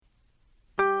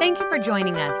Thank you for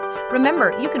joining us.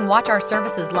 Remember, you can watch our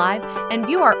services live and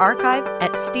view our archive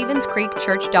at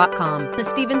StevensCreekChurch.com, the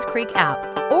Stevens Creek app,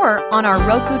 or on our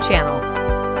Roku channel.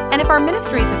 And if our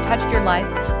ministries have touched your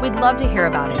life, we'd love to hear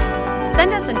about it.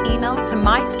 Send us an email to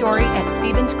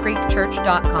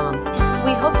mystory@StevensCreekChurch.com.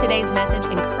 We hope today's message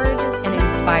encourages and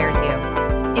inspires you.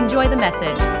 Enjoy the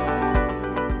message.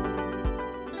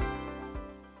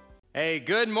 Hey,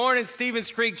 good morning,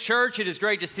 Stevens Creek Church. It is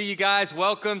great to see you guys.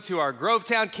 Welcome to our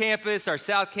Grovetown campus, our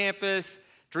South Campus,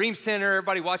 Dream Center,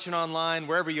 everybody watching online,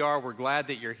 wherever you are, we're glad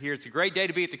that you're here. It's a great day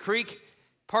to be at the Creek.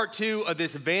 Part 2 of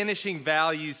this Vanishing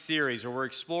Values series, where we're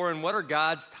exploring what are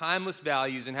God's timeless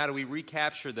values and how do we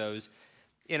recapture those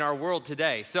in our world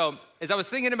today. So as I was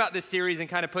thinking about this series and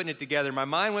kind of putting it together, my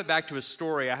mind went back to a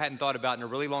story I hadn't thought about in a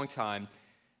really long time,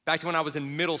 back to when I was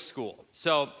in middle school.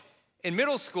 So in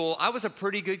middle school, I was a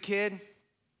pretty good kid,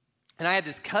 and I had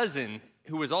this cousin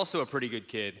who was also a pretty good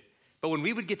kid. But when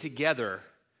we would get together,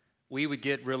 we would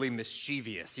get really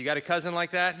mischievous. You got a cousin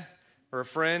like that? Or a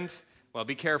friend? Well,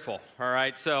 be careful, all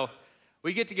right? So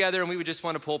we get together, and we would just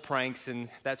want to pull pranks and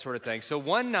that sort of thing. So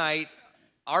one night,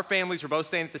 our families were both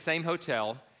staying at the same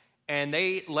hotel, and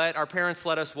our parents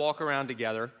let us walk around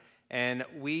together, and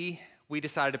we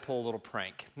decided to pull a little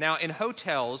prank. Now, in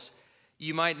hotels,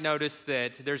 you might notice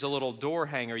that there's a little door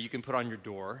hanger you can put on your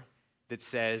door that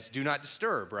says, "Do not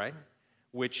disturb," right?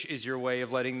 Which is your way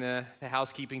of letting the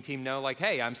housekeeping team know, like,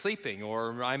 hey, I'm sleeping,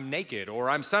 or I'm naked, or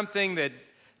I'm something that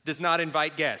does not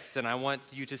invite guests, and I want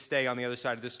you to stay on the other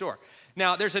side of this door.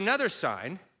 Now, there's another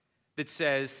sign that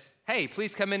says, hey,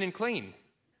 please come in and clean.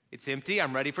 It's empty,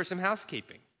 I'm ready for some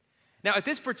housekeeping. Now, at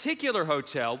this particular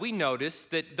hotel, we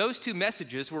noticed that those two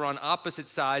messages were on opposite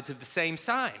sides of the same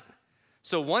sign.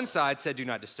 So one side said, do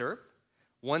not disturb.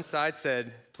 One side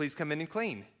said, please come in and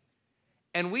clean.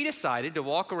 And we decided to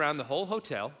walk around the whole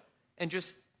hotel and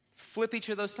just flip each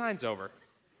of those signs over.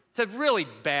 It's a really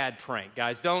bad prank,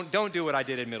 guys. Don't do what I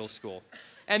did in middle school.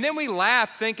 And then we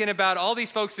laughed thinking about all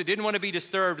these folks that didn't want to be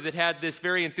disturbed that had this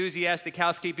very enthusiastic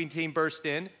housekeeping team burst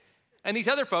in, and these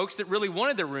other folks that really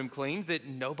wanted their room cleaned that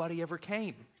nobody ever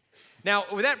came. Now,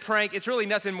 with that prank, it's really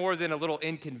nothing more than a little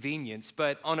inconvenience,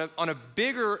 but on a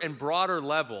bigger and broader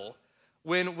level,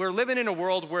 when we're living in a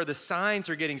world where the signs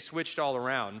are getting switched all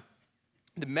around,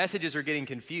 the messages are getting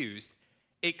confused,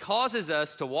 it causes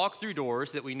us to walk through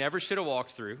doors that we never should have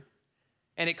walked through,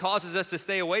 and it causes us to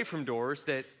stay away from doors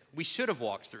that we should have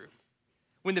walked through.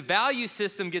 When the value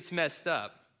system gets messed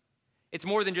up, it's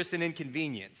more than just an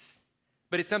inconvenience,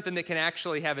 but it's something that can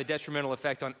actually have a detrimental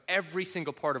effect on every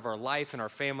single part of our life and our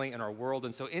family and our world.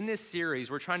 And so in this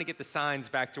series, we're trying to get the signs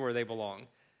back to where they belong.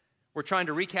 We're trying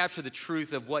to recapture the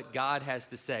truth of what God has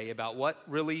to say about what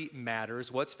really matters,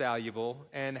 what's valuable,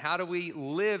 and how do we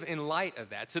live in light of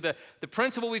that. So the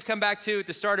principle we've come back to at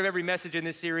the start of every message in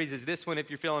this series is this one, if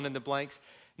you're filling in the blanks,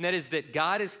 and that is that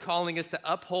God is calling us to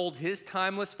uphold his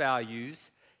timeless values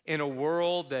in a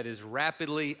world that is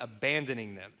rapidly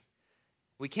abandoning them.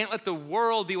 We can't let the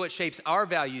world be what shapes our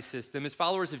value system. As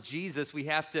followers of Jesus, we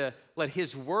have to let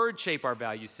his word shape our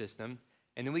value system,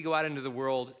 and then we go out into the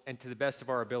world, and to the best of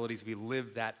our abilities, we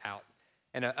live that out.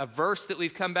 And a verse that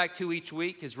we've come back to each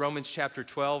week is Romans chapter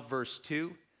 12, verse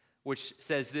 2, which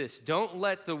says this: don't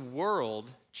let the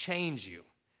world change you.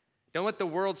 Don't let the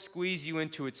world squeeze you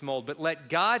into its mold, but let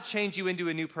God change you into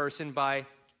a new person by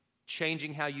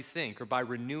changing how you think, or by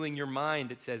renewing your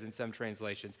mind, it says in some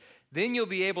translations. Then you'll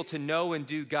be able to know and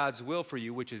do God's will for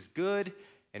you, which is good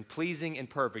and pleasing and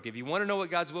perfect. If you want to know what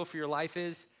God's will for your life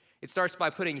is, it starts by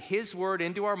putting his word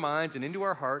into our minds and into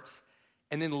our hearts,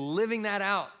 and then living that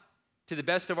out to the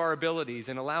best of our abilities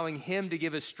and allowing him to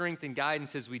give us strength and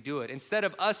guidance as we do it. Instead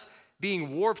of us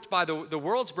being warped by the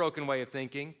world's broken way of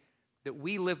thinking, that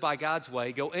we live by God's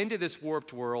way, go into this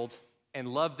warped world and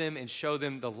love them and show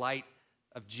them the light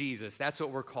of Jesus. That's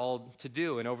what we're called to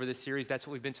do. And over this series, that's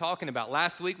what we've been talking about.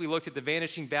 Last week, we looked at the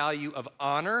vanishing value of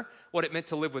honor, what it meant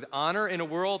to live with honor in a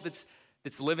world that's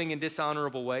living in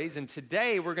dishonorable ways. And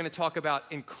today, we're going to talk about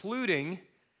including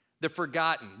the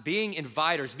forgotten, being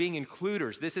inviters, being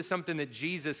includers. This is something that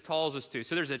Jesus calls us to.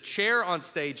 So there's a chair on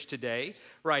stage today,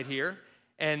 right here.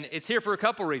 And it's here for a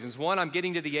couple reasons. One, I'm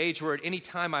getting to the age where at any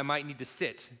time I might need to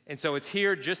sit. And so it's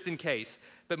here just in case.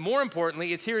 But more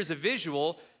importantly, it's here as a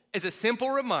visual, as a simple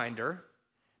reminder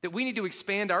that we need to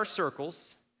expand our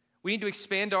circles. We need to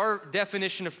expand our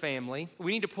definition of family.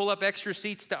 We need to pull up extra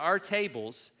seats to our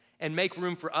tables and make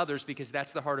room for others, because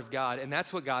that's the heart of God, and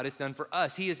that's what God has done for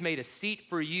us. He has made a seat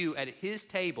for you at his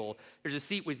table. There's a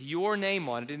seat with your name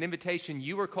on it, an invitation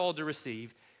you are called to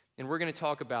receive, and we're going to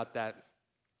talk about that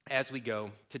as we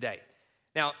go today.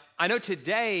 Now, I know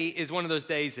today is one of those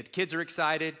days that kids are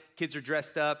excited, kids are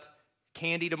dressed up,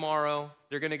 candy tomorrow,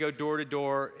 they're gonna go door to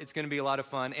door, it's gonna be a lot of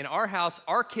fun. In our house,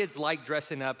 our kids like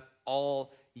dressing up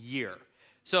all year.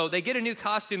 So they get a new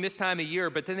costume this time of year,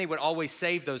 but then they would always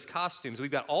save those costumes.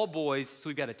 We've got all boys, so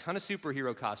we've got a ton of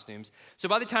superhero costumes. So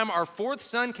by the time our fourth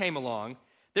son came along,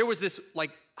 there was this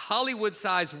like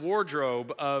Hollywood-sized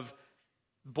wardrobe of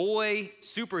boy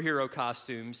superhero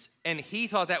costumes, and he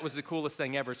thought that was the coolest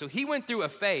thing ever. So he went through a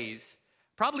phase,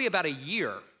 probably about a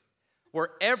year, where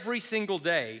every single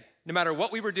day, no matter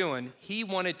what we were doing, he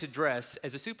wanted to dress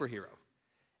as a superhero.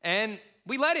 And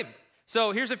we let him.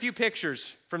 So here's a few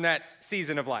pictures from that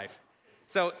season of life.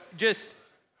 So just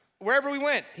wherever we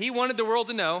went, he wanted the world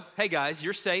to know, hey guys,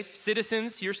 you're safe.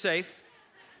 Citizens, you're safe.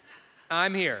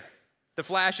 I'm here. The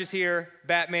Flash is here.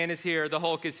 Batman is here. The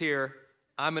Hulk is here.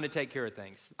 I'm going to take care of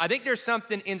things. I think there's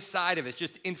something inside of us,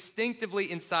 just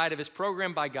instinctively inside of us,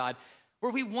 programmed by God,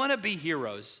 where we want to be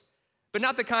heroes, but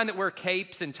not the kind that wear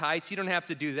capes and tights. You don't have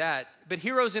to do that. But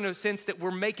heroes in a sense that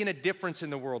we're making a difference in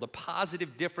the world, a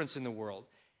positive difference in the world.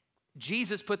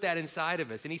 Jesus put that inside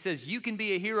of us, and he says, you can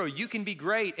be a hero, you can be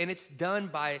great, and it's done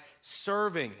by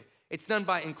serving. It's done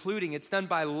by including. It's done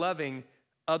by loving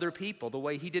other people the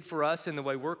way he did for us and the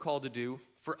way we're called to do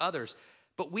for others.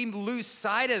 But we lose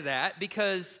sight of that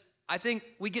because I think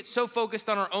we get so focused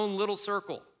on our own little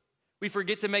circle. We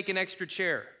forget to make an extra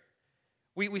chair.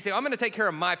 We say, I'm going to take care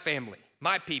of my family,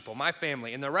 my people, my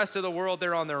family, and the rest of the world,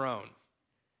 they're on their own.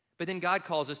 But then God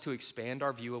calls us to expand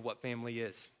our view of what family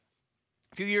is.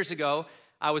 A few years ago,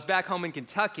 I was back home in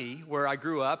Kentucky where I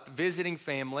grew up visiting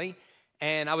family,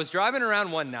 and I was driving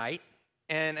around one night,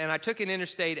 and I took an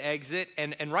interstate exit,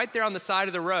 and right there on the side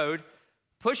of the road,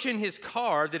 pushing his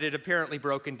car that had apparently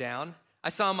broken down, I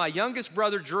saw my youngest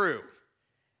brother, Drew.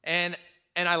 And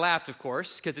I laughed, of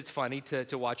course, because it's funny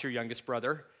to watch your youngest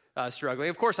brother struggling.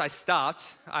 Of course, I stopped.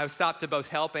 I stopped to both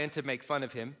help and to make fun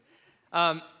of him.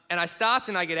 And I stopped,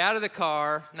 and I get out of the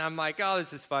car, and I'm like, oh,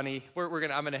 this is funny. I'm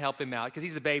going to help him out, because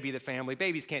he's the baby of the family.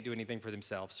 Babies can't do anything for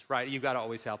themselves, right? You've got to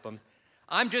always help them.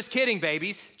 I'm just kidding,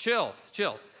 babies. Chill.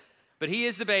 But he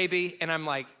is the baby, and I'm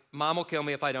like, Mom will kill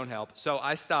me if I don't help. So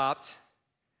I stopped.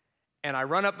 And I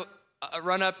run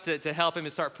up to help him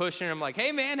and start pushing. I'm like,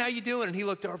 hey, man, how you doing? And he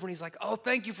looked over, and he's like, oh,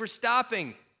 thank you for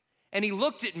stopping. And he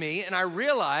looked at me, and I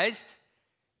realized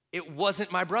it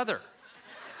wasn't my brother.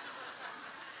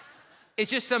 It's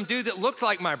just some dude that looked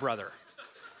like my brother.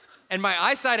 And my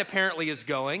eyesight apparently is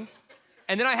going.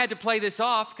 And then I had to play this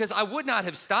off because I would not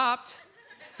have stopped.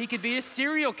 He could be a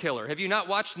serial killer. Have you not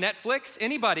watched Netflix?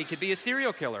 Anybody could be a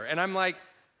serial killer. And I'm like,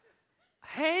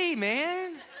 hey,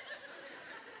 man.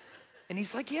 And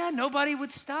he's like, yeah, nobody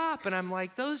would stop. And I'm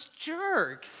like, those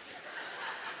jerks.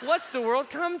 What's the world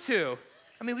come to?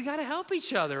 I mean, we got to help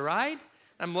each other, right?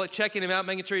 I'm checking him out,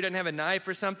 making sure he doesn't have a knife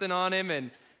or something on him. And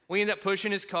we end up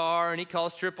pushing his car, and he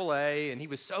calls AAA. And he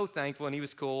was so thankful, and he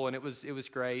was cool, and it was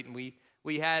great. And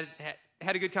we had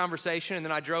a good conversation, and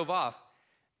then I drove off.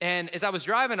 And as I was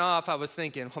driving off, I was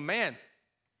thinking, well, man,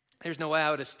 there's no way I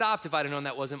would have stopped if I'd have known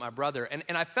that wasn't my brother.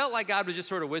 And I felt like God was just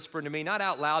sort of whispering to me, not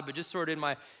out loud, but just sort of in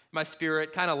my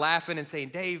spirit, kind of laughing and saying,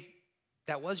 Dave,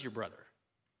 that was your brother.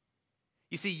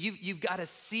 You see, you've got to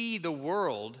see the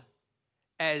world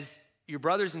as your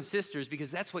brothers and sisters,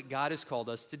 because that's what God has called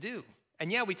us to do.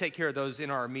 And yeah, we take care of those in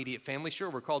our immediate family. Sure,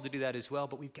 we're called to do that as well,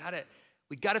 but we've got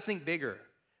to think bigger.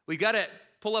 We've got to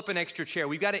pull up an extra chair.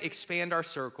 We've got to expand our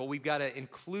circle. We've got to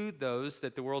include those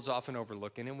that the world's often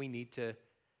overlooking, and we need to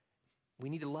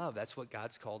love. That's what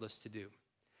God's called us to do.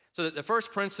 So the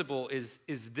first principle is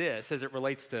this as it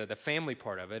relates to the family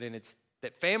part of it, and it's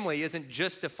that family isn't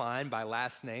just defined by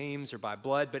last names or by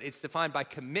blood, but it's defined by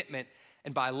commitment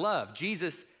and by love.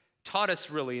 Jesus taught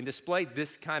us really and displayed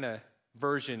this kind of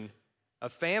version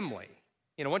of family.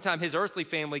 You know, one time his earthly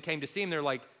family came to see him. They're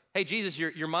like, hey, Jesus,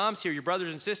 your mom's here. Your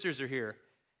brothers and sisters are here.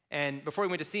 And before he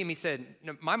went to see him, he said,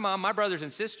 no, my mom, my brothers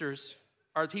and sisters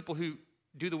are the people who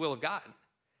do the will of God.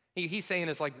 He's saying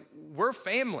it's like, we're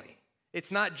family.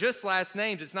 It's not just last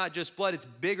names. It's not just blood. It's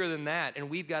bigger than that. And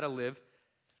we've got to live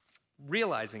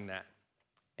realizing that.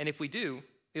 And if we do,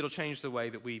 it'll change the way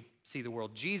that we see the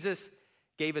world. Jesus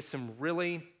gave us some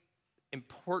really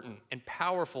important and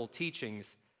powerful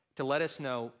teachings to let us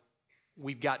know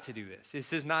we've got to do this.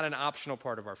 This is not an optional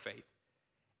part of our faith.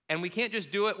 And we can't just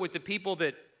do it with the people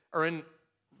that are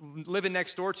living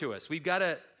next door to us. We've got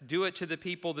to do it to the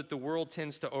people that the world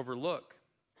tends to overlook.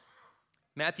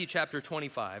 Matthew chapter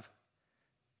 25,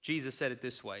 Jesus said it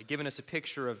this way, giving us a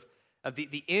picture of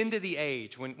the end of the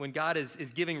age, when God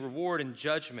is giving reward and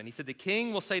judgment. He said, the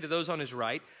king will say to those on his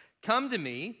right, come to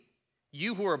me,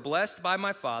 You who are blessed by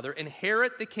my Father,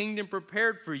 inherit the kingdom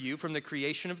prepared for you from the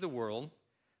creation of the world.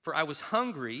 For I was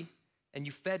hungry, and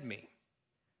you fed me.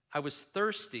 I was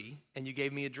thirsty, and you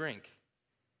gave me a drink.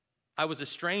 I was a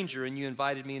stranger, and you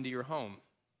invited me into your home.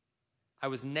 I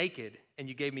was naked, and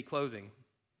you gave me clothing.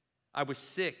 I was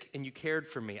sick, and you cared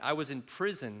for me. I was in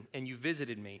prison, and you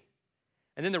visited me.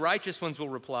 And then the righteous ones will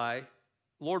reply,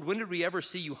 Lord, when did we ever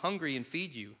see you hungry and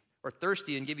feed you, or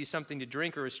thirsty and give you something to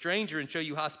drink, or a stranger and show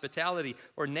you hospitality,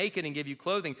 or naked and give you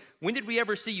clothing? When did we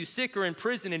ever see you sick or in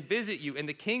prison and visit you? And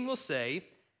the king will say,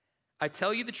 I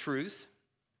tell you the truth,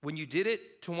 when you did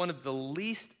it to one of the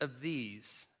least of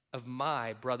these, of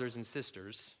my brothers and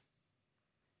sisters,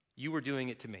 you were doing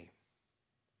it to me.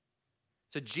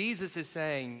 So Jesus is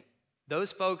saying,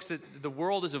 those folks that the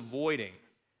world is avoiding,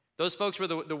 those folks where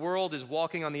the world is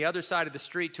walking on the other side of the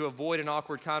street to avoid an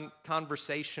awkward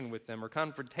conversation with them or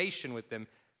confrontation with them,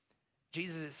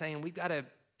 Jesus is saying we've got to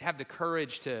have the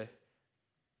courage to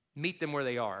meet them where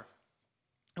they are.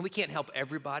 And we can't help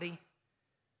everybody,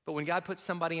 but when God puts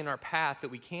somebody in our path that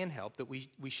we can help, that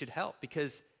we should help,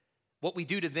 because what we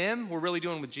do to them, we're really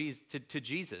doing with Jesus, to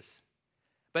Jesus.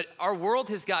 But our world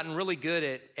has gotten really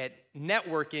good at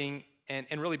networking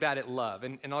and really bad at love.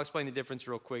 And I'll explain the difference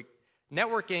real quick.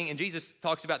 Networking, and Jesus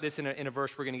talks about this in a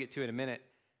verse we're going to get to in a minute.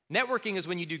 Networking is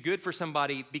when you do good for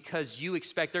somebody because you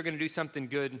expect they're going to do something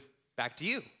good back to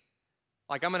you.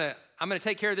 Like, I'm gonna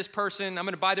take care of this person. I'm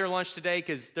going to buy their lunch today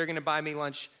because they're going to buy me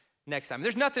lunch next time.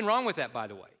 There's nothing wrong with that, by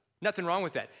the way. Nothing wrong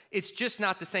with that. It's just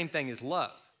not the same thing as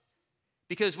love.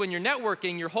 Because when you're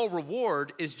networking, your whole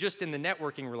reward is just in the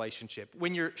networking relationship.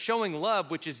 When you're showing love,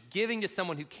 which is giving to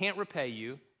someone who can't repay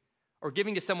you, or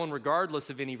giving to someone regardless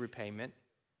of any repayment,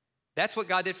 that's what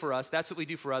God did for us. That's what we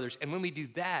do for others. And when we do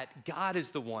that, God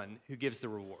is the one who gives the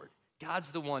reward.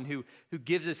 God's the one who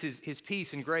gives us his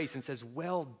peace and grace and says,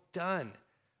 well done,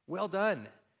 well done.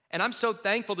 And I'm so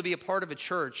thankful to be a part of a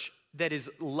church that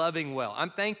is loving well. I'm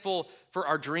thankful for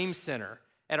our Dream Center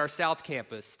at our South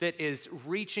Campus that is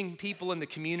reaching people in the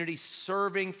community,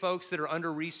 serving folks that are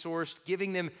under-resourced,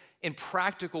 giving them in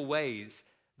practical ways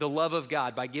the love of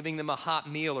God by giving them a hot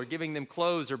meal or giving them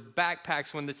clothes or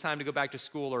backpacks when it's time to go back to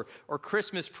school, or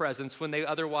Christmas presents when they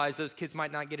otherwise, those kids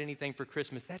might not get anything for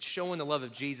Christmas. That's showing the love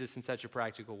of Jesus in such a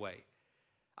practical way.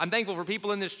 I'm thankful for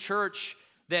people in this church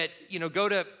that, go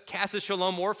to Casa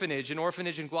Shalom Orphanage, an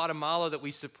orphanage in Guatemala that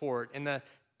we support, and the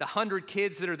 100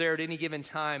 kids that are there at any given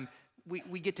time.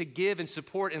 We get to give and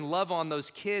support and love on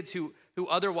those kids who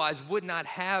otherwise would not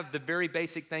have the very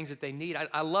basic things that they need.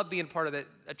 I love being part of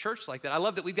a church like that. I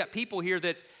love that we've got people here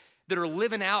that are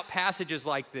living out passages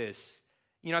like this.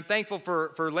 I'm thankful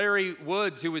for Larry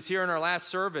Woods, who was here in our last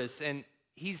service, and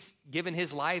he's given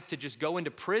his life to just go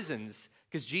into prisons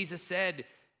because Jesus said,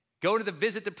 go to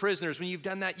visit the prisoners. When you've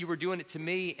done that, you were doing it to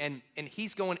me. And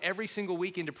he's going every single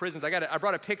week into prisons. I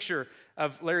brought a picture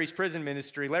of Larry's prison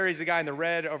ministry. Larry's the guy in the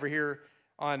red over here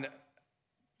on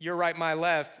your right, my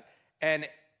left. And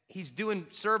he's doing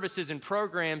services and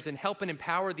programs and helping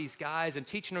empower these guys and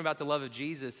teaching them about the love of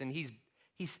Jesus. And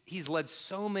he's led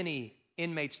so many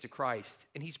inmates to Christ.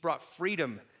 And he's brought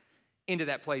freedom into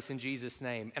that place in Jesus'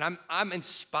 name. And I'm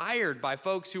inspired by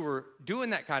folks who are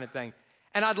doing that kind of thing.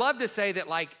 And I'd love to say that,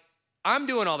 I'm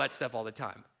doing all that stuff all the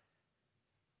time.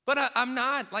 But I'm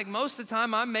not. Most of the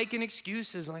time, I'm making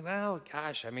excuses. Well,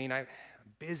 gosh, I'm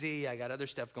busy. I got other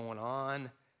stuff going on.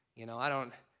 I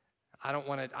don't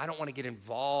want to get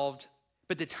involved.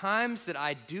 But the times that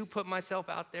I do put myself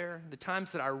out there, the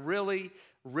times that I really,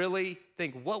 really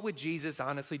think, what would Jesus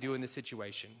honestly do in this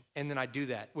situation? And then I do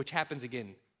that, which happens,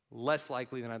 again, less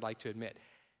likely than I'd like to admit.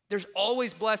 There's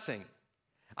always blessing.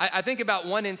 I think about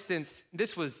one instance,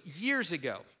 this was years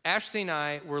ago. Ashley and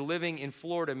I were living in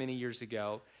Florida many years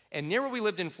ago, and near where we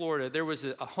lived in Florida, there was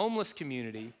a homeless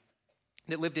community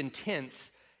that lived in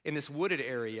tents in this wooded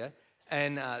area,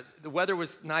 and the weather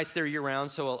was nice there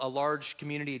year-round, so a large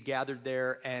community had gathered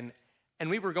there, and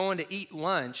we were going to eat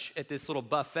lunch at this little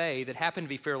buffet that happened to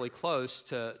be fairly close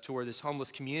to where this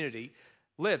homeless community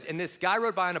lived. And this guy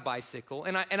rode by on a bicycle,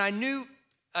 and I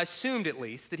assumed at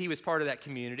least that he was part of that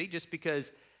community just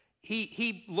because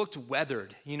he looked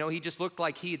weathered. He just looked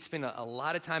like he had spent a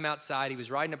lot of time outside. He was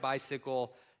riding a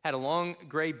bicycle, had a long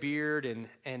gray beard,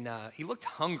 and he looked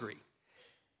hungry.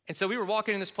 And so we were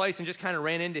walking in this place and just kind of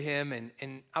ran into him,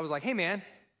 and I was like, hey man,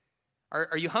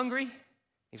 are you hungry?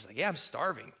 He was like, yeah, I'm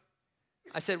starving.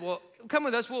 I said, well, come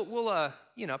with us. We'll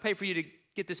pay for you to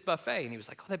get this buffet. And he was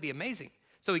like, oh, that'd be amazing.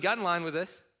 So he got in line with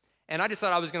us. And I just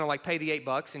thought I was going to pay the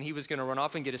 $8 and he was going to run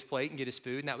off and get his plate and get his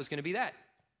food, and that was going to be that.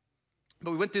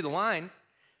 But we went through the line,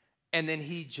 and then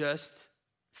he just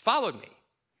followed me.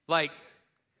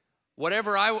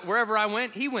 wherever I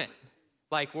went, he went.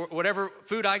 Like whatever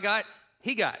food I got,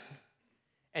 he got.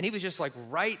 And he was just like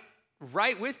right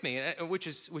with me, which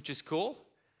is cool,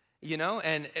 you know?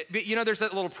 And you know, there's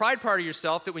that little pride part of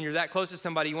yourself that when you're that close to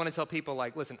somebody, you want to tell people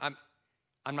like, listen,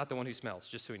 I'm not the one who smells,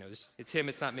 just so you know. It's him,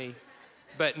 it's not me.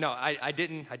 But no, I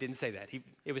didn't say that.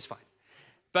 It was fine.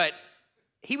 But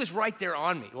he was right there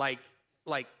on me,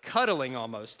 like cuddling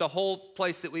almost the whole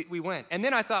place that we went. And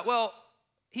then I thought, well,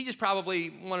 he just probably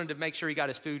wanted to make sure he got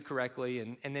his food correctly,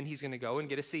 and then he's going to go and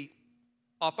get a seat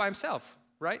off by himself,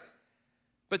 right?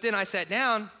 But then I sat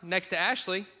down next to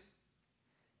Ashley,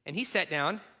 and he sat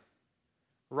down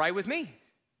right with me.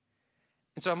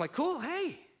 And so I'm like, cool,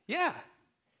 hey, yeah,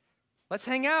 let's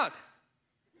hang out.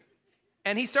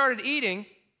 And he started eating,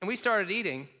 and we started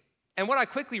eating. And what I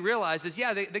quickly realized is,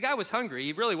 yeah, the guy was hungry.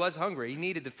 He really was hungry. He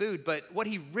needed the food. But what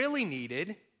he really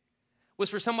needed was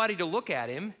for somebody to look at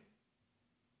him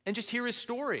and just hear his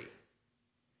story.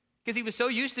 Because he was so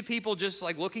used to people just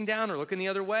like looking down or looking the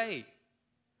other way,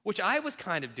 which I was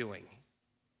kind of doing.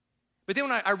 But then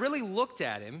when I really looked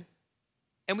at him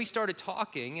and we started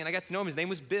talking and I got to know him, his name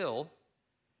was Bill,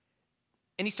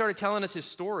 and he started telling us his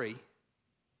story,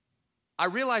 I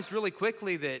realized really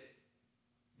quickly that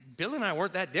Bill and I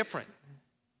weren't that different.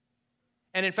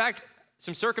 And in fact,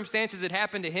 some circumstances had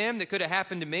happened to him that could have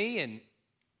happened to me, and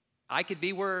I could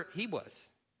be where he was.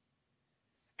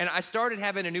 And I started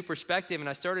having a new perspective, and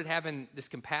I started having this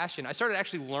compassion. I started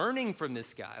actually learning from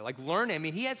this guy, I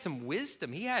mean, he had some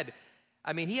wisdom. He had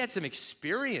some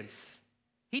experience.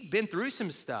 He'd been through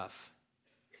some stuff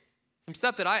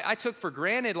that I took for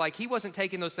granted. Like, he wasn't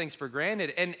taking those things for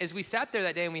granted. And as we sat there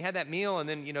that day and we had that meal, and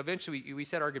then, you know, eventually we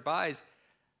said our goodbyes,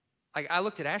 I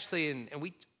looked at Ashley and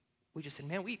we just said,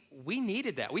 man, we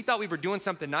needed that. We thought we were doing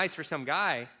something nice for some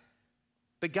guy,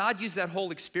 but God used that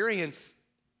whole experience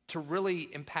to really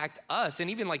impact us. And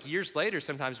even like years later,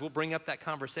 sometimes we'll bring up that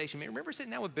conversation. Man, remember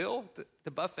sitting down with Bill,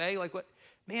 the buffet? Like, what?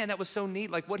 Man, that was so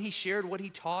neat. Like what he shared, what he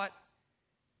taught.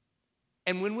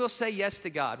 And when we'll say yes to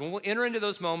God, when we'll enter into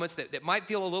those moments that might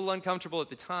feel a little uncomfortable at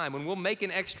the time, when we'll make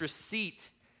an extra seat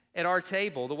at our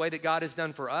table the way that God has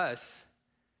done for us,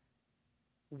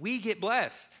 we get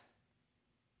blessed.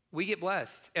 We get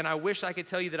blessed. And I wish I could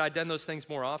tell you that I'd done those things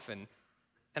more often.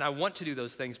 And I want to do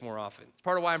those things more often. It's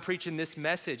part of why I'm preaching this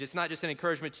message. It's not just an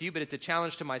encouragement to you, but it's a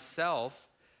challenge to myself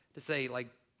to say, like,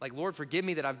 Lord, forgive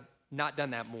me that I've not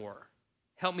done that more.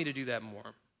 Help me to do that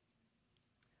more.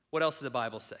 What else does the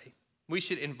Bible say? We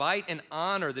should invite and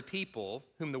honor the people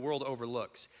whom the world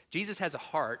overlooks. Jesus has a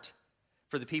heart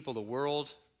for the people the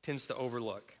world tends to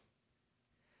overlook.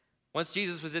 Once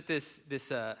Jesus was at this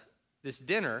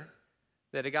dinner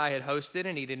that a guy had hosted,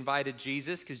 and he'd invited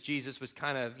Jesus because Jesus was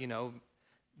kind of, you know,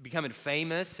 becoming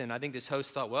famous, and I think this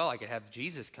host thought, well, I could have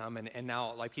Jesus come, and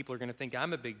now like people are going to think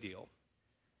I'm a big deal.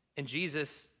 And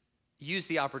Jesus used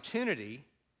the opportunity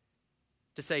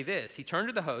to say this. He turned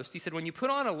to the host. He said, when you put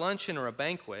on a luncheon or a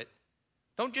banquet,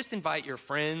 don't just invite your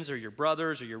friends or your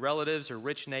brothers or your relatives or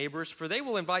rich neighbors, for they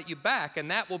will invite you back,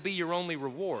 and that will be your only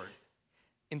reward.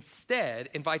 Instead,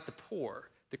 invite the poor,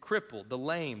 the crippled, the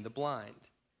lame, the blind.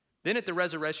 Then at the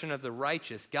resurrection of the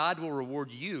righteous, God will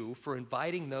reward you for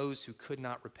inviting those who could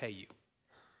not repay you.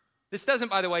 This doesn't,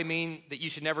 by the way, mean that you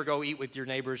should never go eat with your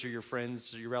neighbors or your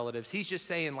friends or your relatives. He's just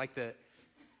saying like the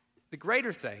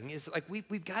greater thing is like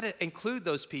we've got to include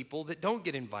those people that don't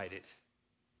get invited.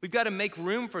 We've got to make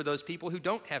room for those people who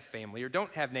don't have family or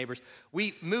don't have neighbors.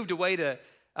 We moved away to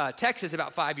Texas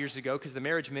about 5 years ago because the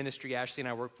marriage ministry Ashley and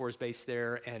I work for is based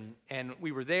there, and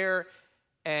we were there.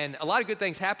 And a lot of good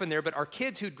things happened there, but our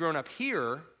kids who'd grown up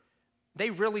here,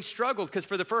 they really struggled because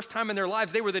for the first time in their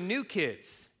lives, they were the new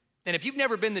kids. And if you've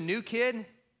never been the new kid,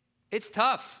 it's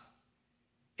tough.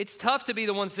 It's tough to be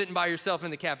the one sitting by yourself in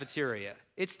the cafeteria.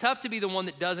 It's tough to be the one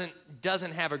that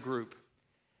doesn't have a group.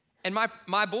 And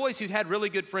my boys who had really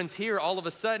good friends here all of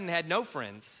a sudden had no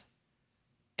friends.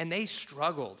 And they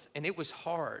struggled, and it was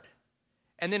hard.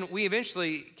 And then we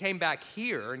eventually came back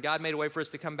here, and God made a way for us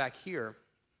to come back here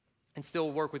and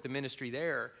still work with the ministry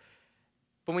there.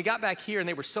 But when we got back here, and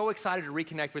they were so excited to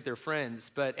reconnect with their friends,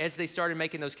 but as they started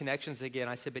making those connections again,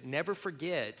 I said, but never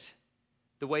forget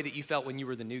the way that you felt when you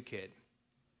were the new kid.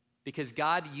 Because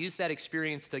God used that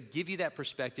experience to give you that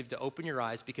perspective, to open your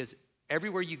eyes, because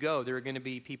everywhere you go, there are going to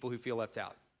be people who feel left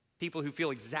out, people who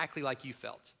feel exactly like you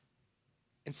felt.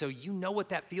 And so you know what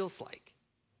that feels like.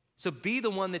 So be the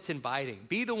one that's inviting.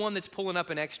 Be the one that's pulling up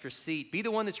an extra seat. Be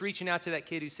the one that's reaching out to that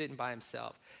kid who's sitting by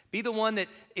himself. Be the one that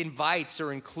invites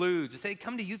or includes. Say,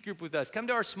 come to youth group with us. Come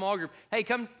to our small group. Hey,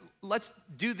 come, let's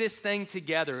do this thing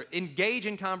together. Engage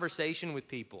in conversation with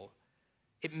people.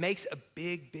 It makes a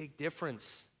big, big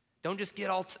difference Don't just get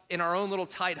all in our own little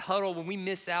tight huddle when we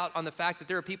miss out on the fact that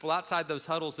there are people outside those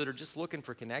huddles that are just looking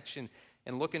for connection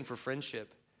and looking for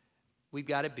friendship. We've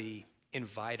got to be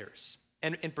inviters.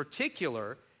 And in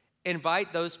particular,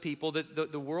 invite those people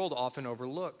that the world often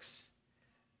overlooks.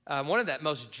 One of the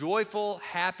most joyful,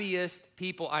 happiest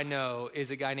people I know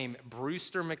is a guy named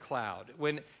Brewster McLeod.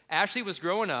 When Ashley was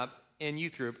growing up in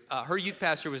youth group, her youth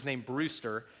pastor was named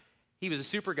Brewster. He was a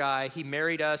super guy. He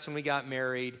married us when we got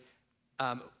married.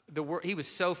 He was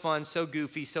so fun, so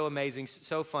goofy, so amazing,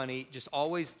 so funny, just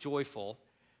always joyful,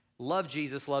 loved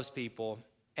Jesus, loves people.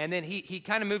 And then he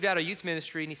kind of moved out of youth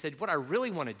ministry, and he said, what I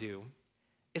really want to do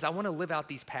is I want to live out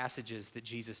these passages that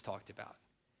Jesus talked about.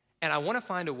 And I want to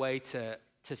find a way to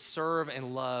serve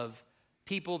and love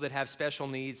people that have special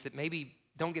needs that maybe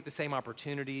don't get the same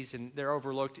opportunities and they're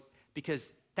overlooked, because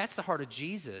that's the heart of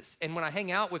Jesus. And when I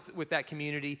hang out with that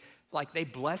community, like, they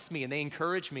bless me and they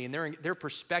encourage me, and their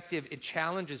perspective, it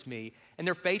challenges me. And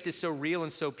their faith is so real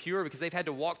and so pure because they've had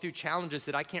to walk through challenges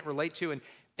that I can't relate to. And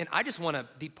I just want to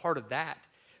be part of that.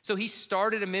 So he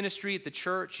started a ministry at the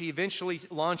church. He eventually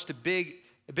launched a big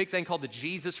thing called the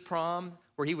Jesus Prom,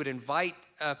 where he would invite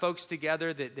folks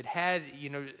together that had,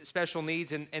 special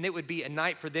needs, and it would be a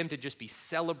night for them to just be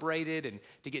celebrated and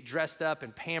to get dressed up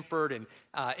and pampered. And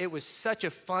it was such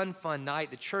a fun night.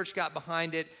 The church got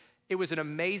behind it. It was an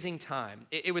amazing time.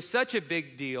 It was such a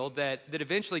big deal that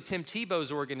eventually Tim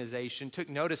Tebow's organization took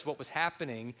notice of what was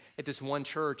happening at this one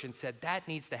church and said, that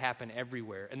needs to happen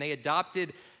everywhere. And they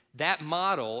adopted that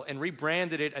model and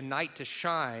rebranded it A Night to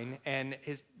Shine, and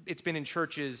it's been in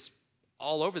churches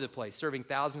all over the place, serving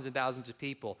thousands and thousands of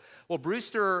people. Well,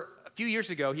 Brewster, a few years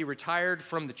ago, he retired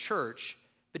from the church,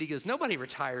 but he goes, nobody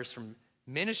retires from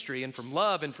ministry and from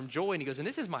love and from joy. And he goes, and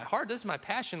this is my heart, this is my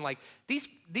passion. Like,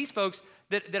 these folks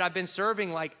that I've been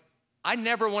serving, like, I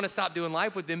never want to stop doing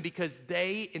life with them because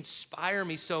they inspire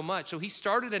me so much. So he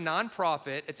started a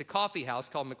nonprofit. It's a coffee house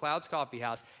called McLeod's Coffee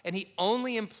House, and he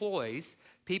only employs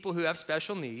people who have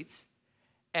special needs.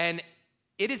 And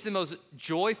it is the most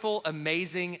joyful,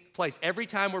 amazing place. Every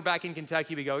time we're back in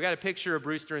Kentucky, we go, we got a picture of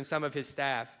Brewster and some of his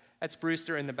staff. That's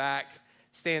Brewster in the back,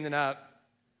 standing up.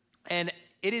 And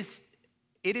it is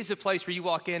a place where you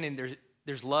walk in and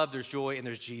there's love, there's joy, and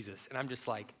there's Jesus. And I'm just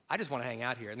like, I just want to hang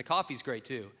out here. And the coffee's great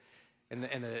too. And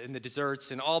the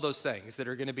desserts and all those things that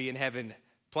are going to be in heaven.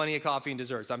 Plenty of coffee and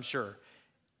desserts, I'm sure.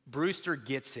 Brewster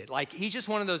gets it. Like, he's just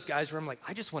one of those guys where I'm like,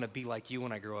 I just want to be like you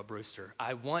when I grow up, Brewster.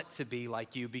 I want to be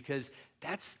like you because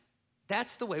that's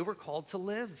the way we're called to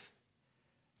live.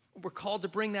 We're called to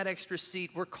bring that extra seat.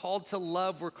 We're called to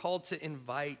love. We're called to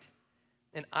invite.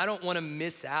 And I don't want to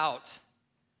miss out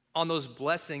on those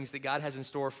blessings that God has in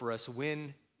store for us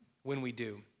when we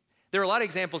do. There are a lot of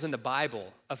examples in the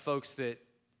Bible of folks that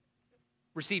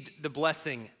received the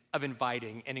blessing of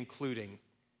inviting and including.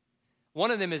 One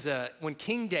of them is when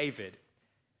King David,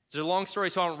 it's a long story,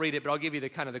 so I won't read it, but I'll give you the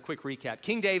quick recap.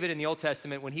 King David in the Old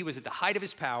Testament, when he was at the height of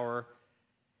his power,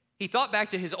 he thought back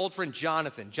to his old friend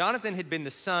Jonathan. Jonathan had been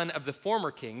the son of the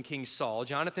former king, King Saul.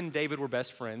 Jonathan and David were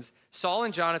best friends. Saul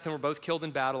and Jonathan were both killed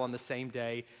in battle on the same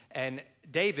day, and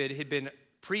David had been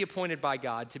pre-appointed by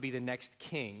God to be the next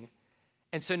king.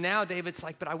 And so now David's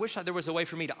like, but I wish there was a way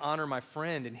for me to honor my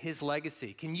friend and his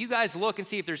legacy. Can you guys look and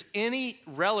see if there's any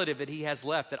relative that he has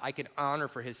left that I could honor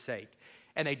for his sake?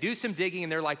 And they do some digging,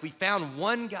 and they're like, we found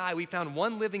one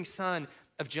living son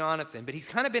of Jonathan, but he's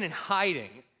kind of been in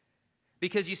hiding.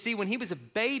 Because you see, when he was a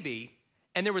baby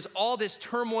and there was all this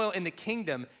turmoil in the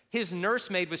kingdom, his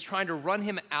nursemaid was trying to run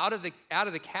him out of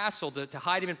the castle to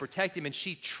hide him and protect him, and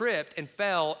she tripped and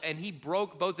fell, and he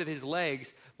broke both of his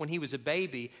legs when he was a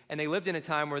baby. And they lived in a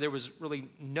time where there was really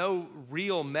no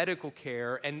real medical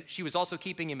care, and she was also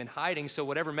keeping him in hiding, so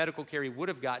whatever medical care he would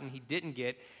have gotten, he didn't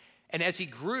get. And as he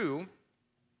grew,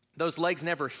 those legs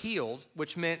never healed,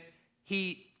 which meant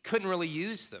he couldn't really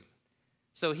use them.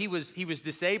 So he was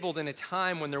disabled in a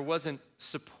time when there wasn't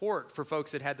support for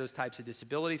folks that had those types of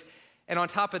disabilities. And on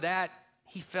top of that,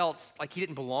 he felt like he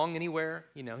didn't belong anywhere.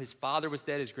 You know, his father was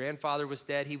dead, his grandfather was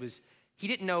dead. He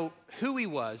didn't know who he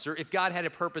was or if God had a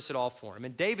purpose at all for him.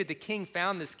 And David, the king,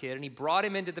 found this kid and he brought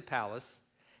him into the palace.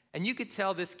 And you could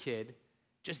tell this kid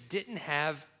just didn't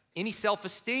have any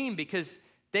self-esteem because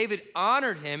David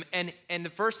honored him. And the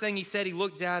first thing he said, he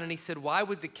looked down and he said, why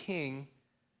would the king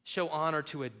show honor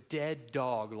to a dead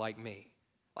dog like me?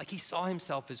 Like, he saw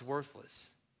himself as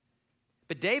worthless.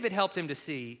 But David helped him to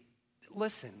see,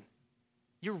 listen,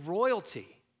 you're royalty.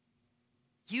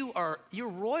 You're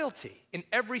royalty in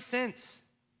every sense.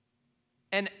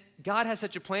 And God has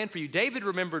such a plan for you. David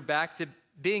remembered back to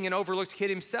being an overlooked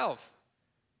kid himself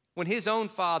when his own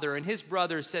father and his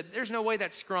brothers said, there's no way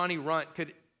that scrawny runt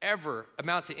could ever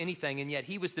amount to anything, and yet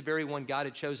he was the very one God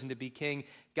had chosen to be king.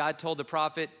 God told the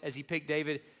prophet as he picked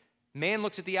David, man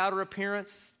looks at the outer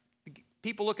appearance,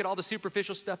 people look at all the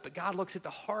superficial stuff, but God looks at the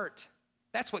heart.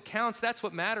 That's what counts, that's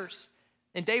what matters.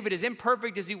 And David, as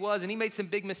imperfect as he was, and he made some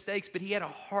big mistakes, but he had a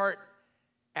heart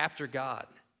after God.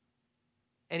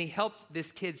 And he helped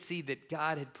this kid see that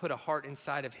God had put a heart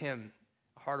inside of him,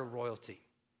 a heart of royalty.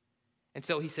 And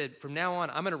so he said, from now on,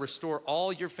 I'm going to restore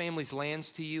all your family's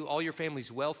lands to you, all your family's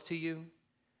wealth to you.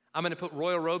 I'm going to put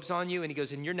royal robes on you. And he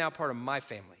goes, and you're now part of my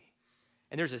family.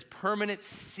 And there's this permanent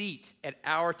seat at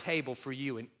our table for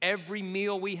you. And every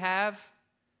meal we have,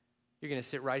 you're going to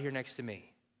sit right here next to me.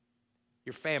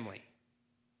 Your family.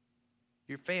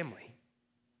 Your family.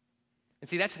 And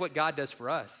see, that's what God does for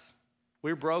us.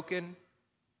 We're broken.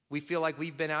 We feel like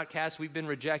we've been outcast. We've been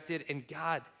rejected. And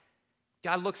God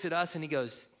looks at us and he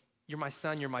goes, you're my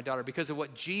son, you're my daughter. Because of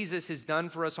what Jesus has done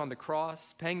for us on the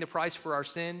cross, paying the price for our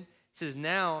sin, he says,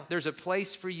 now there's a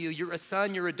place for you. You're a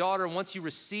son, you're a daughter. And once you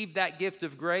receive that gift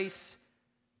of grace,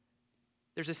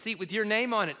 there's a seat with your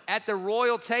name on it. At the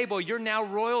royal table, you're now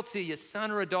royalty, a son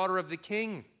or a daughter of the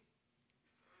king.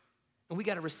 And we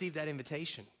got to receive that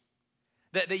invitation.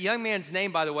 The young man's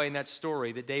name, by the way, in that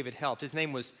story that David helped, his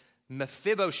name was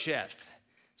Mephibosheth.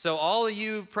 So all of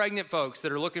you pregnant folks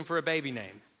that are looking for a baby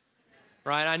name,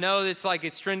 right? I know it's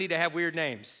trendy to have weird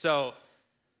names. So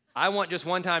I want just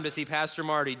one time to see Pastor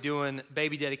Marty doing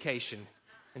baby dedication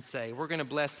and say, we're going to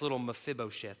bless little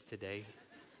Mephibosheth today.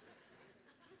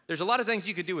 There's a lot of things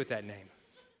you could do with that name.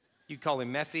 You could call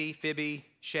him Mephi, Phoebe,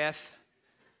 Sheth.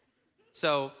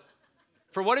 So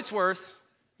for what it's worth,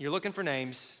 you're looking for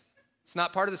names. It's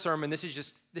not part of the sermon. This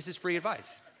is free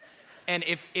advice. And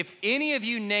if any of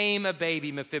you name a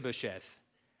baby Mephibosheth,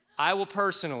 I will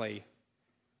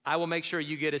make sure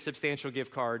you get a substantial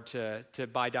gift card to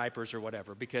buy diapers or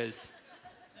whatever, because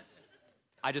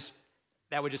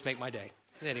that would just make my day.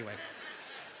 Anyway.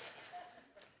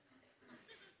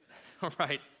 All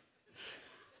right.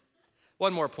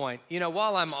 One more point.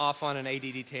 While I'm off on an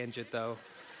ADD tangent, though,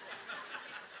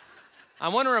 I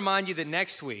want to remind you that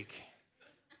next week,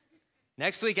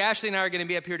 Ashley and I are going to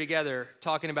be up here together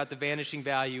talking about the vanishing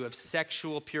value of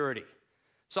sexual purity.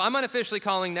 So I'm unofficially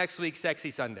calling next week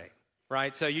Sexy Sunday,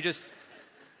 right? So you're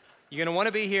going to want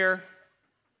to be here,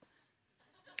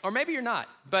 or maybe you're not,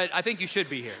 but I think you should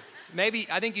be here.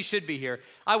 I think you should be here.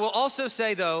 I will also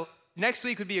say, though, next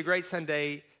week would be a great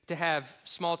Sunday to have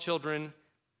small children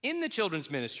in the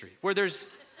children's ministry, where there's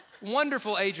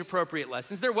wonderful age-appropriate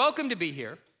lessons. They're welcome to be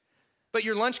here, but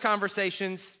your lunch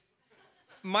conversations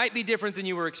might be different than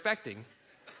you were expecting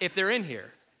if they're in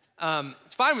here.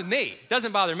 It's fine with me. It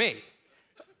doesn't bother me.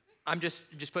 I'm just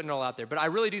putting it all out there. But I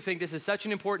really do think this is such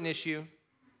an important issue,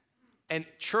 and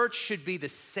church should be the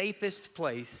safest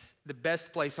place, the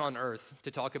best place on earth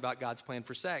to talk about God's plan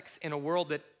for sex in a world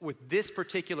that, with this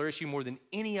particular issue more than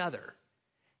any other,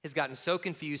 has gotten so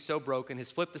confused, so broken, has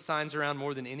flipped the signs around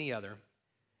more than any other,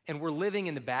 and we're living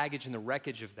in the baggage and the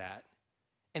wreckage of that.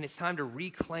 And it's time to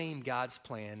reclaim God's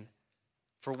plan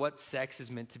for what sex is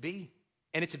meant to be.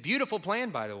 And it's a beautiful plan,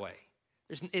 by the way.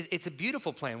 It's a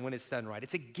beautiful plan when it's done right.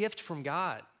 It's a gift from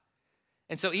God.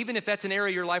 And so even if that's an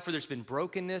area of your life where there's been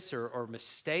brokenness or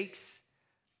mistakes,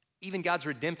 even God's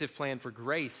redemptive plan for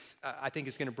grace, I think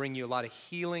is going to bring you a lot of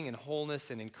healing and wholeness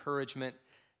and encouragement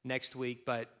next week.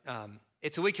 But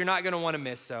it's a week you're not going to want to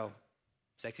miss, so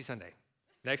Sexy Sunday.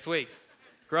 Next week.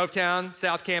 Grovetown,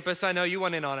 South Campus, I know you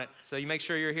went in on it, so you make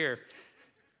sure you're here.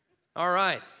 All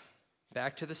right,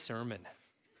 back to the sermon.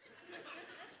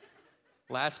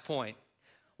 Last point.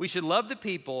 We should love the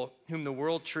people whom the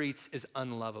world treats as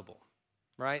unlovable,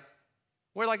 right?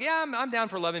 We're like, yeah, I'm down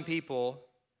for loving people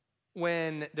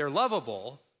when they're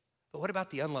lovable, but what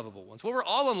about the unlovable ones? Well, we're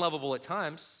all unlovable at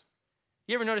times.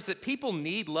 You ever notice that people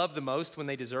need love the most when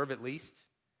they deserve it least?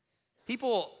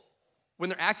 People, when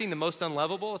they're acting the most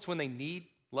unlovable, it's when they need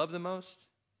love the most.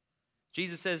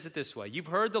 Jesus says it this way: you've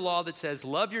heard the law that says,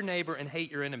 love your neighbor and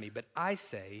hate your enemy, but I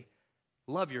say,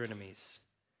 love your enemies.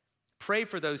 Pray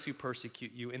for those who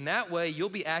persecute you. In that way, you'll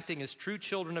be acting as true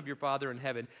children of your Father in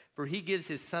heaven, for he gives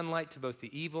his sunlight to both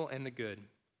the evil and the good.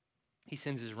 He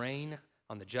sends his rain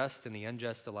on the just and the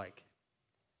unjust alike.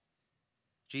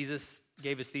 Jesus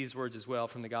gave us these words as well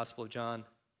from the Gospel of John.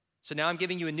 So now I'm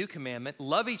giving you a new commandment.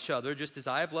 Love each other just as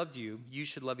I have loved you. You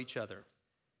should love each other.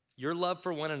 Your love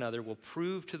for one another will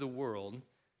prove to the world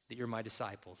that you're my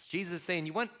disciples. Jesus is saying,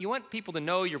 you want people to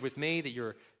know you're with me, that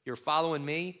you're following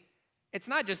me. It's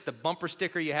not just the bumper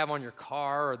sticker you have on your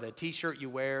car or the t-shirt you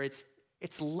wear. It's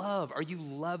love. Are you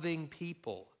loving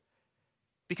people?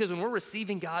 Because when we're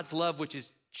receiving God's love, which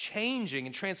is changing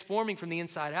and transforming from the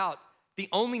inside out, The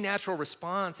only natural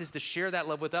response is to share that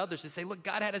love with others, to say, look,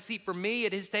 God had a seat for me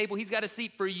at his table. He's got a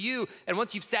seat for you. And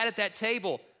once you've sat at that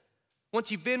table, once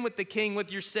you've been with the King,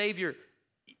 with your Savior,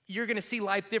 you're going to see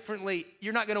life differently.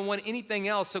 You're not going to want anything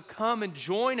else. So come and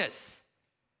join us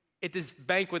at this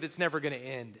banquet that's never going to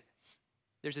end.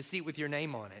 There's a seat with your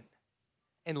name on it.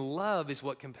 And love is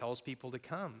what compels people to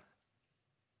come.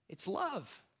 It's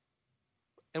love.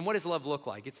 And what does love look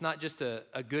like? It's not just a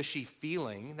gushy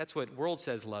feeling. That's what world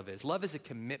says love is. Love is a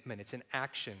commitment. It's an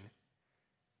action.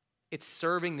 It's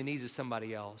serving the needs of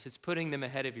somebody else. It's putting them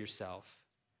ahead of yourself.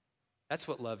 That's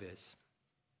what love is.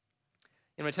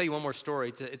 And I'm going to tell you one more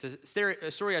story. It's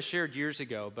a story I shared years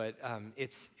ago, but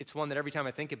it's one that every time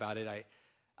I think about it,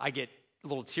 I get a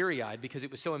little teary-eyed because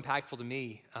it was so impactful to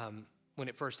me when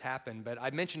it first happened. But I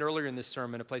mentioned earlier in this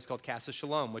sermon a place called Casa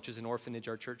Shalom, which is an orphanage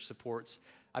our church supports.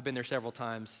 I've been there several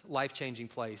times. Life-changing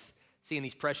place. Seeing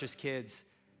these precious kids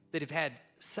that have had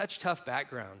such tough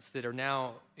backgrounds that are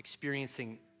now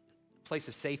experiencing a place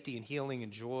of safety and healing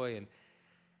and joy.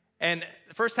 And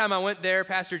the first time I went there,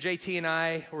 Pastor JT and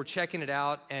I were checking it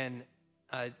out, and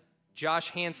Josh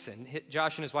Hansen,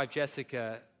 Josh and his wife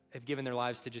Jessica have given their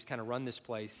lives to just kind of run this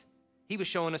place. He was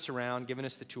showing us around, giving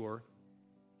us the tour,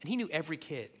 and he knew every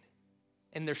kid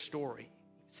and their story.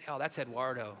 He'd say, oh, that's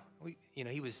Eduardo.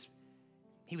 He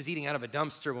was eating out of a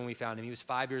dumpster when we found him. He was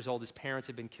 5 years old. His parents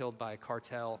had been killed by a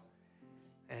cartel.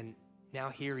 And now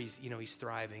here he's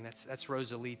thriving. That's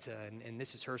Rosalita, and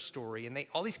this is her story. And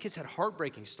all these kids had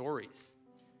heartbreaking stories.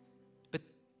 But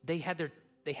they had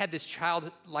this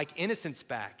childlike innocence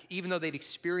back, even though they'd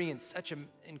experienced such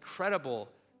incredible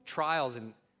trials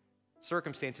and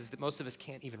circumstances that most of us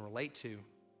can't even relate to.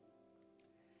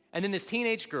 And then this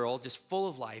teenage girl, just full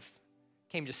of life,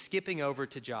 came just skipping over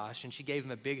to Josh, and she gave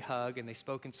him a big hug, and they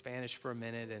spoke in Spanish for a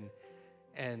minute,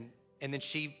 and then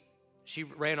she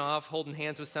ran off holding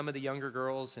hands with some of the younger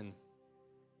girls, and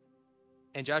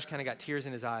Josh kind of got tears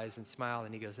in his eyes and smiled,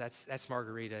 and he goes, that's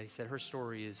Margarita. He said, her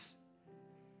story is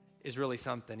really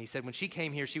something. He said when she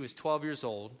came here, she was 12 years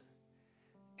old,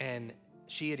 and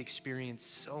she had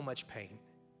experienced so much pain.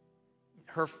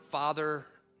 Her father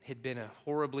had been a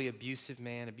horribly abusive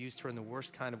man, abused her in the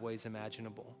worst kind of ways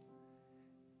imaginable.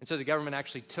 And so the government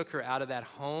actually took her out of that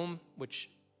home, which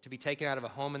to be taken out of a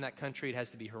home in that country, it has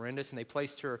to be horrendous. And they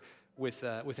placed her with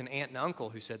an aunt and uncle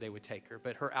who said they would take her.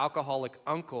 But her alcoholic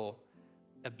uncle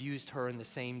abused her in the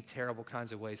same terrible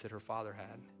kinds of ways that her father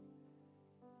had.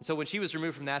 And so when she was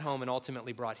removed from that home and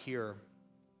ultimately brought here,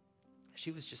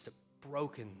 she was just a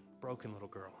broken little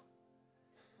girl.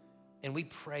 And we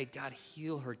prayed, God,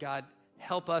 heal her. God,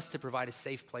 help us to provide a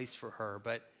safe place for her.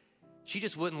 But she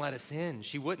just wouldn't let us in.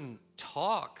 She wouldn't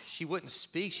talk. She wouldn't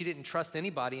speak. She didn't trust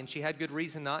anybody, and she had good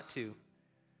reason not to.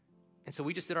 And so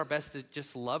we just did our best to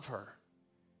just love her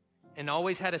and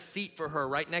always had a seat for her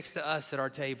right next to us at our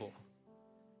table.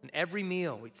 And every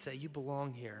meal we'd say, you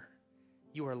belong here.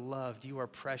 You are loved. You are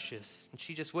precious. And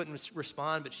she just wouldn't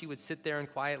respond, but she would sit there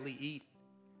and quietly eat.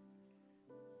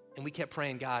 And we kept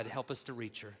praying, God, help us to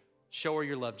reach her. Show her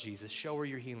your love, Jesus. Show her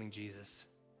your healing, Jesus.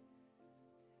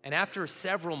 And after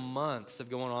several months of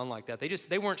going on like that,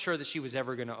 they weren't sure that she was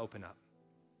ever going to open up.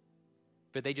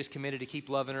 But they just committed to keep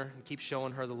loving her and keep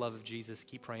showing her the love of Jesus,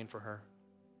 keep praying for her.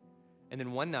 And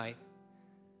then one night,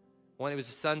 when it was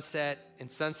a sunset, and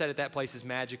sunset at that place is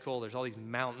magical. There's all these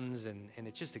mountains, and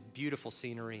it's just a beautiful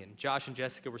scenery. And Josh and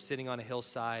Jessica were sitting on a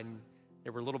hillside, and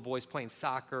there were little boys playing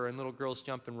soccer and little girls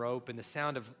jumping rope, and the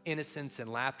sound of innocence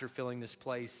and laughter filling this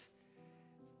place.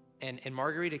 And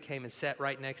Margarita came and sat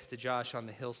right next to Josh on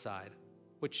the hillside,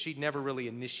 which she'd never really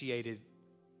initiated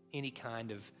any kind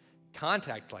of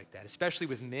contact like that, especially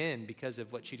with men because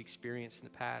of what she'd experienced in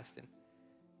the past.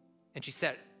 And she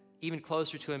sat even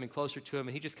closer to him, and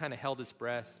he just kind of held his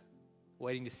breath,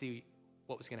 waiting to see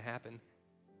what was going to happen.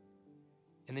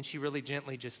 And then she really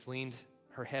gently just leaned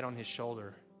her head on his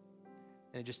shoulder,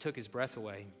 and it just took his breath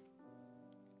away.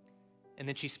 And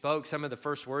then she spoke some of the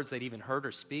first words they'd even heard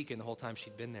her speak in the whole time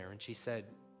she'd been there. And she said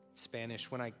in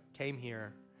Spanish, when I came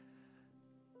here,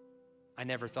 I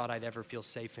never thought I'd ever feel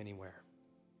safe anywhere.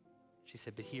 She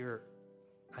said, but here,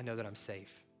 I know that I'm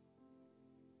safe.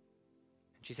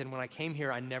 And she said, when I came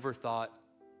here, I never thought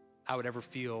I would ever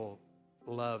feel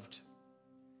loved.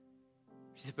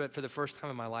 She said, but for the first time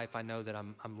in my life, I know that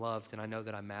I'm loved, and I know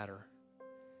that I matter.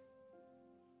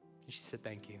 And she said,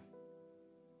 thank you.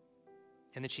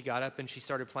 And then she got up and she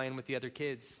started playing with the other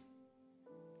kids.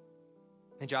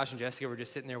 And Josh and Jessica were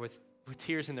just sitting there with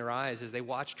tears in their eyes as they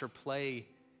watched her play.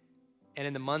 And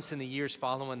in the months and the years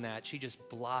following that, she just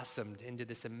blossomed into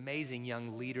this amazing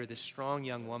young leader, this strong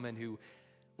young woman who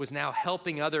was now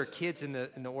helping other kids in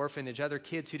the orphanage, other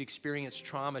kids who'd experienced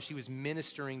trauma. She was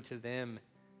ministering to them.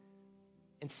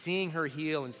 And seeing her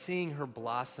heal and seeing her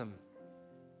blossom,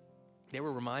 they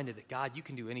were reminded that, God, you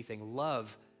can do anything.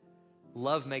 Love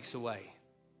makes a way.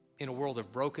 In a world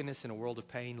of brokenness, in a world of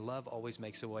pain, love always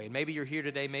makes a way. And maybe you're here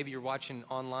today, maybe you're watching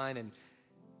online and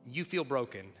you feel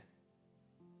broken.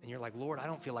 And you're like, Lord, I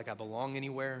don't feel like I belong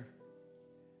anywhere.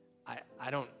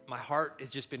 My heart has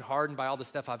just been hardened by all the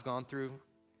stuff I've gone through.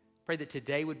 Pray that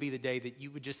today would be the day that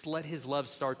you would just let his love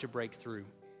start to break through,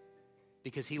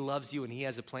 because he loves you and he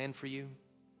has a plan for you.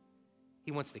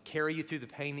 He wants to carry you through the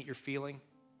pain that you're feeling,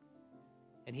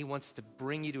 and he wants to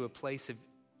bring you to a place of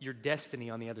your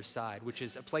destiny on the other side, which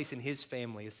is a place in his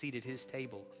family, a seat at his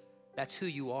table. That's who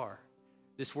you are.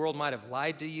 This world might have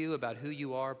lied to you about who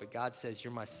you are, but God says,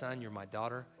 you're my son, you're my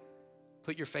daughter.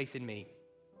 Put your faith in me.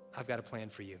 I've got a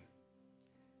plan for you.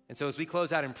 And so as we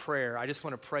close out in prayer, I just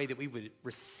want to pray that we would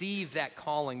receive that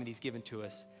calling that he's given to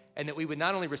us, and that we would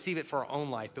not only receive it for our own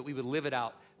life, but we would live it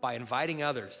out by inviting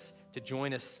others to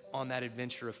join us on that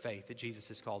adventure of faith that Jesus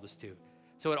has called us to.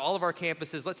 So at all of our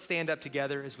campuses, let's stand up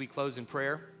together as we close in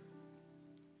prayer.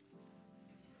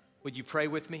 Would you pray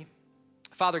with me?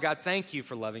 Father God, thank you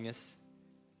for loving us.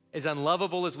 As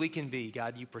unlovable as we can be,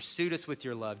 God, you pursued us with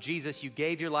your love. Jesus, you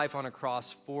gave your life on a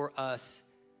cross for us.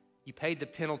 You paid the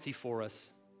penalty for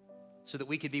us so that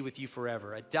we could be with you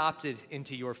forever, adopted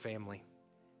into your family.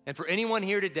 And for anyone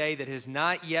here today that has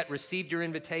not yet received your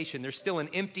invitation, there's still an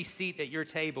empty seat at your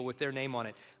table with their name on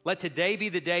it. Let today be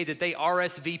the day that they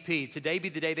RSVP. Today be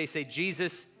the day they say,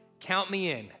 Jesus, count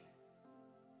me in.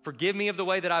 Forgive me of the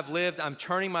way that I've lived. I'm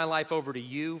turning my life over to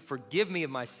you. Forgive me of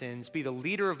my sins. Be the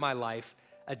leader of my life.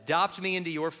 Adopt me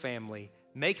into your family.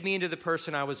 Make me into the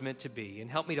person I was meant to be. And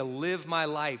help me to live my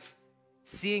life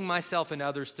seeing myself and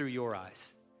others through your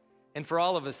eyes. And for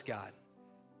all of us, God,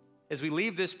 as we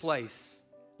leave this place,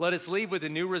 let us leave with a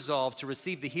new resolve to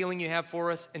receive the healing you have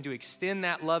for us and to extend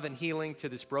that love and healing to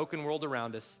this broken world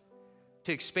around us,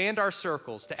 to expand our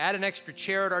circles, to add an extra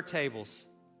chair at our tables,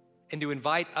 and to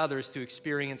invite others to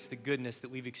experience the goodness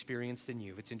that we've experienced in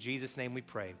you. It's in Jesus' name we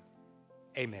pray.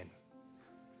 Amen.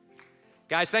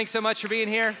 Guys, thanks so much for being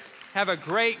here. Have a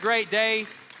great, great day.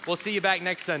 We'll see you back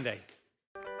next Sunday.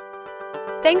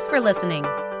 Thanks for listening.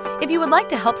 If you would like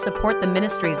to help support the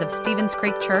ministries of Stevens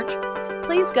Creek Church,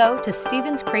 please go to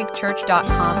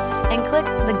StevensCreekChurch.com and click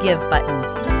the Give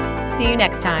button. See you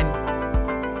next time.